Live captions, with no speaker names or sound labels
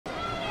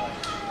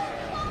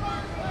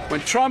When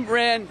Trump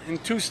ran in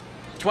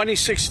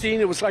 2016,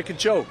 it was like a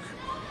joke.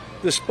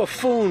 This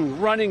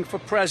buffoon running for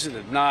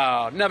president.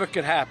 No, never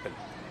could happen.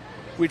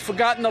 We'd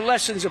forgotten the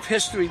lessons of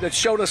history that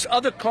showed us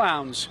other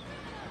clowns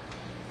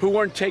who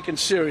weren't taken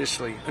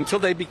seriously until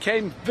they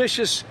became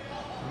vicious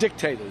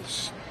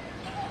dictators.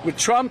 With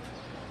Trump,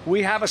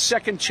 we have a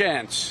second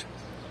chance.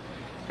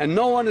 And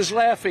no one is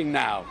laughing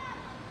now.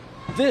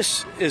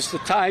 This is the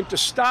time to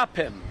stop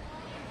him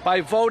by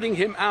voting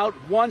him out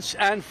once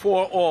and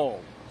for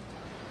all.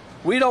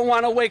 We don't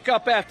want to wake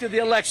up after the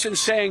election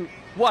saying,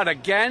 what,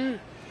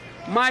 again?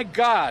 My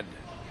God,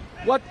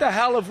 what the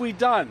hell have we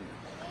done?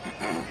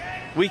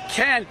 We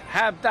can't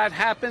have that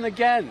happen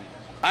again.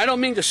 I don't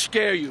mean to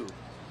scare you.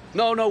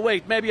 No,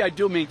 wait, maybe I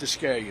do mean to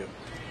scare you.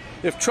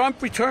 If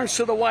Trump returns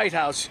to the White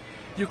House,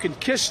 you can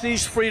kiss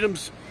these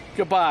freedoms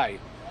goodbye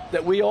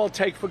that we all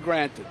take for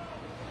granted.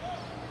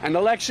 And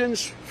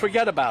elections,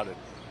 forget about it.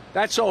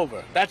 That's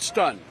over. That's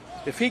done.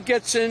 If he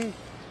gets in,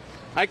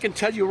 I can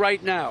tell you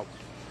right now,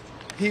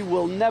 he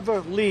will never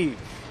leave.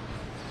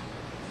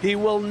 He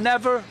will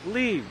never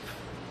leave.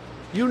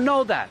 You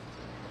know that.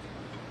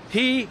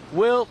 He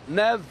will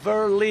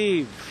never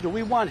leave. Do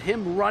we want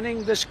him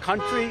running this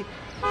country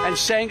and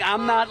saying,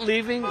 I'm not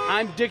leaving,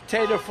 I'm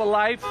dictator for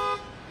life?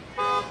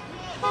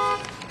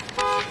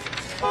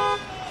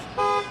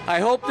 I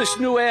hope this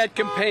new ad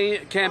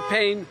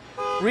campaign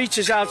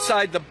reaches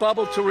outside the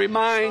bubble to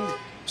remind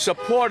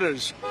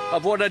supporters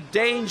of what a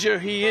danger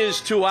he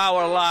is to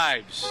our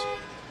lives.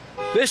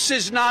 This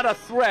is not a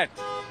threat.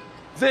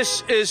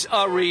 This is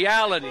a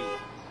reality.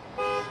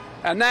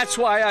 And that's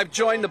why I've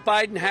joined the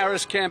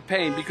Biden-Harris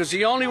campaign, because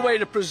the only way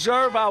to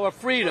preserve our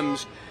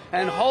freedoms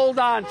and hold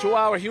on to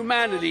our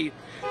humanity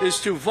is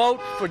to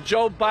vote for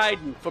Joe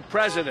Biden for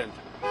president.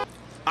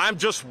 I'm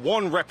just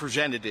one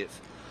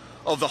representative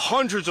of the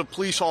hundreds of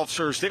police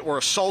officers that were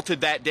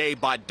assaulted that day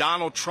by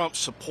Donald Trump's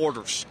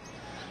supporters,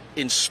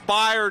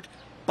 inspired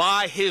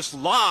by his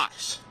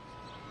lies.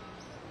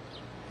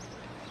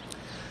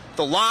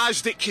 The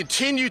lies that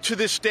continue to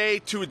this day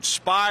to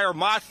inspire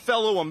my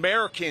fellow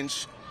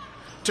Americans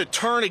to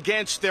turn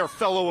against their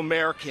fellow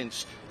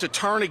Americans, to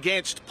turn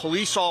against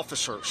police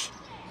officers.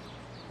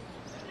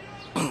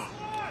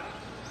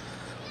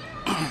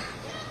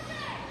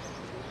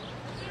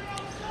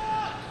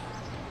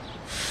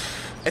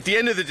 At the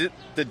end of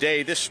the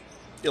day, this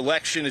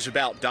election is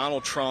about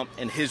Donald Trump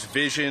and his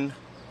vision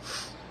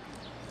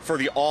for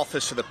the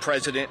office of the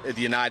President of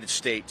the United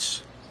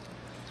States.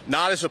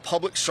 Not as a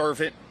public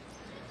servant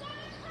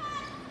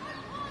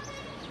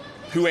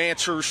who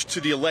answers to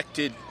the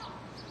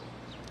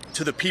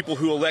people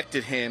who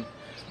elected him,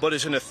 but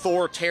as an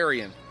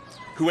authoritarian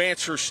who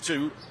answers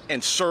to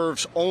and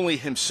serves only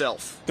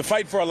himself. The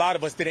fight for a lot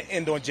of us didn't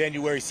end on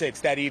January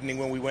 6th, that evening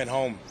when we went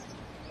home.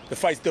 The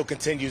fight still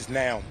continues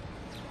now.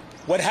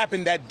 What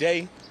happened that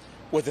day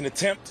was an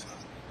attempt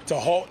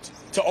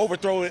to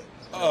overthrow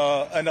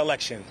an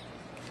election.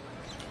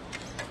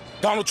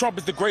 Donald Trump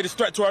is the greatest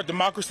threat to our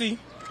democracy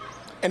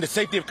and the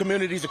safety of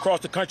communities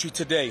across the country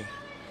today.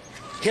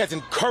 He has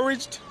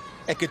encouraged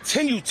and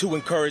continued to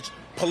encourage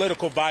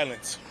political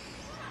violence.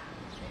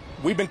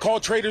 We've been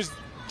called traitors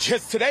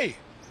just today.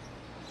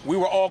 We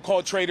were all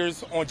called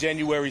traitors on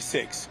January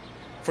 6th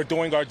for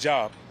doing our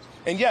job.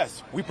 And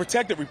yes, we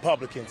protected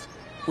Republicans.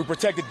 We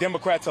protected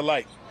Democrats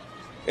alike.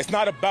 It's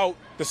not about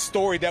the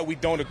story that we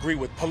don't agree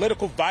with.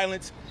 Political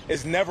violence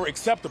is never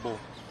acceptable.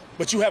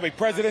 But you have a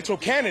presidential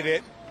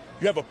candidate,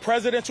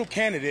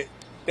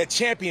 that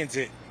champions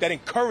it, that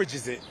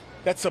encourages it,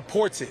 that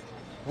supports it.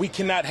 We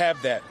cannot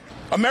have that.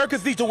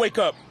 Americans need to wake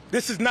up.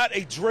 This is not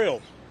a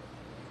drill.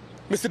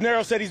 Mr.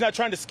 Niro said he's not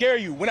trying to scare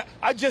you. When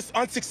I just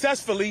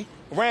unsuccessfully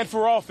ran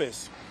for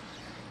office.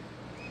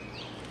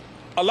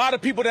 A lot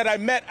of people that I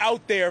met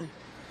out there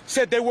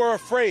said they were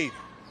afraid.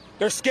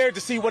 They're scared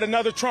to see what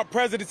another Trump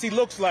presidency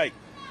looks like.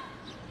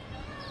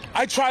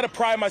 I try to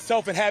pride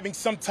myself in having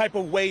some type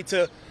of way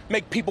to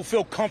make people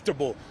feel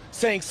comfortable,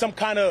 saying some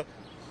kind of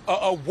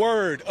a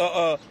word,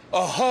 a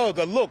hug,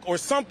 a look, or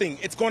something.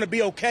 It's going to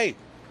be okay.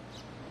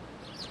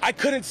 I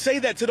couldn't say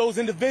that to those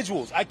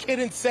individuals. I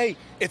couldn't say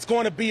it's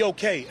going to be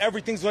okay.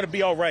 Everything's going to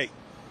be all right.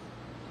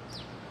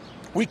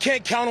 We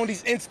can't count on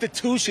these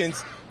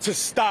institutions to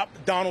stop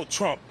Donald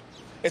Trump.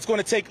 It's going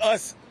to take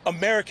us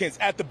Americans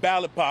at the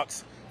ballot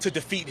box to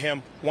defeat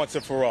him once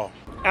and for all.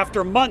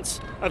 After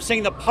months of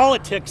saying the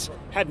politics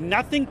had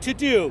nothing to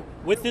do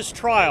with this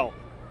trial,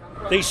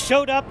 they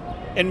showed up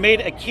and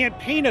made a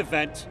campaign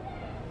event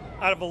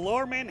out of a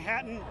Lower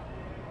Manhattan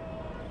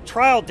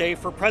trial day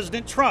for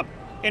President Trump.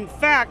 In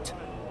fact,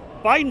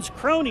 Biden's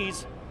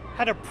cronies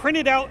had a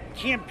printed out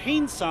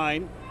campaign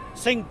sign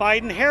saying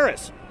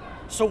Biden-Harris.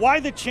 So why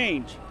the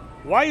change?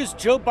 Why is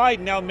Joe Biden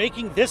now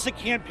making this a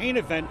campaign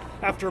event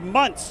after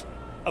months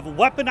of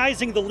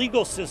weaponizing the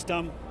legal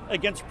system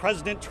against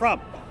President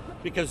Trump?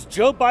 Because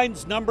Joe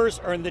Biden's numbers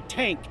are in the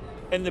tank,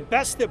 and the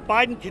best that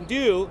Biden can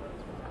do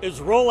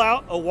is roll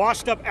out a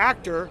washed-up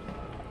actor.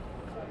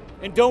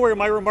 And don't worry,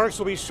 my remarks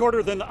will be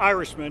shorter than the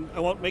Irishman.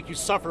 I won't make you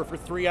suffer for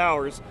 3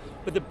 hours.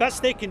 But the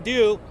best they can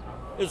do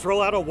is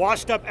roll out a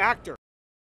washed-up actor.